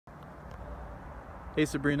Hey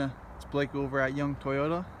Sabrina, it's Blake over at Young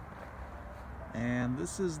Toyota, and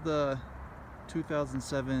this is the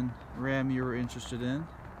 2007 Ram you were interested in.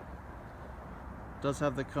 Does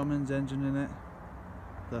have the Cummins engine in it,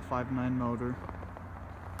 the 5.9 motor.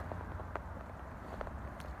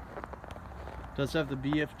 Does have the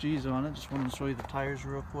BFGs on it. Just wanted to show you the tires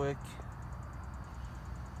real quick.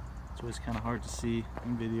 It's always kind of hard to see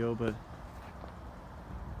in video, but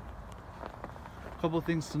a couple of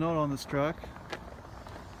things to note on this truck.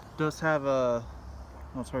 Does have a,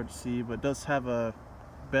 well, it's hard to see, but does have a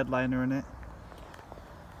bed liner in it.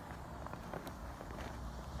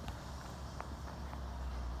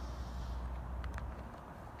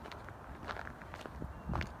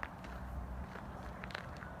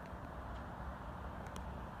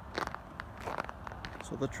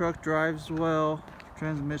 So the truck drives well,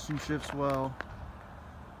 transmission shifts well.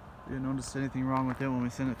 Didn't notice anything wrong with it when we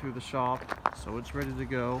sent it through the shop, so it's ready to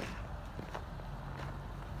go.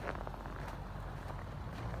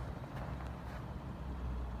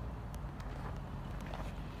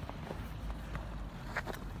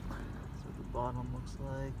 Bottom looks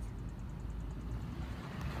like.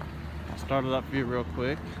 I'll start it up for you real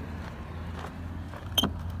quick.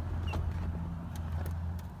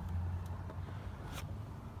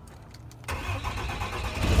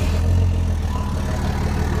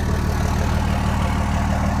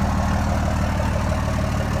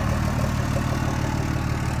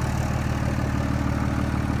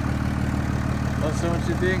 Let us know what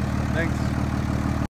you think.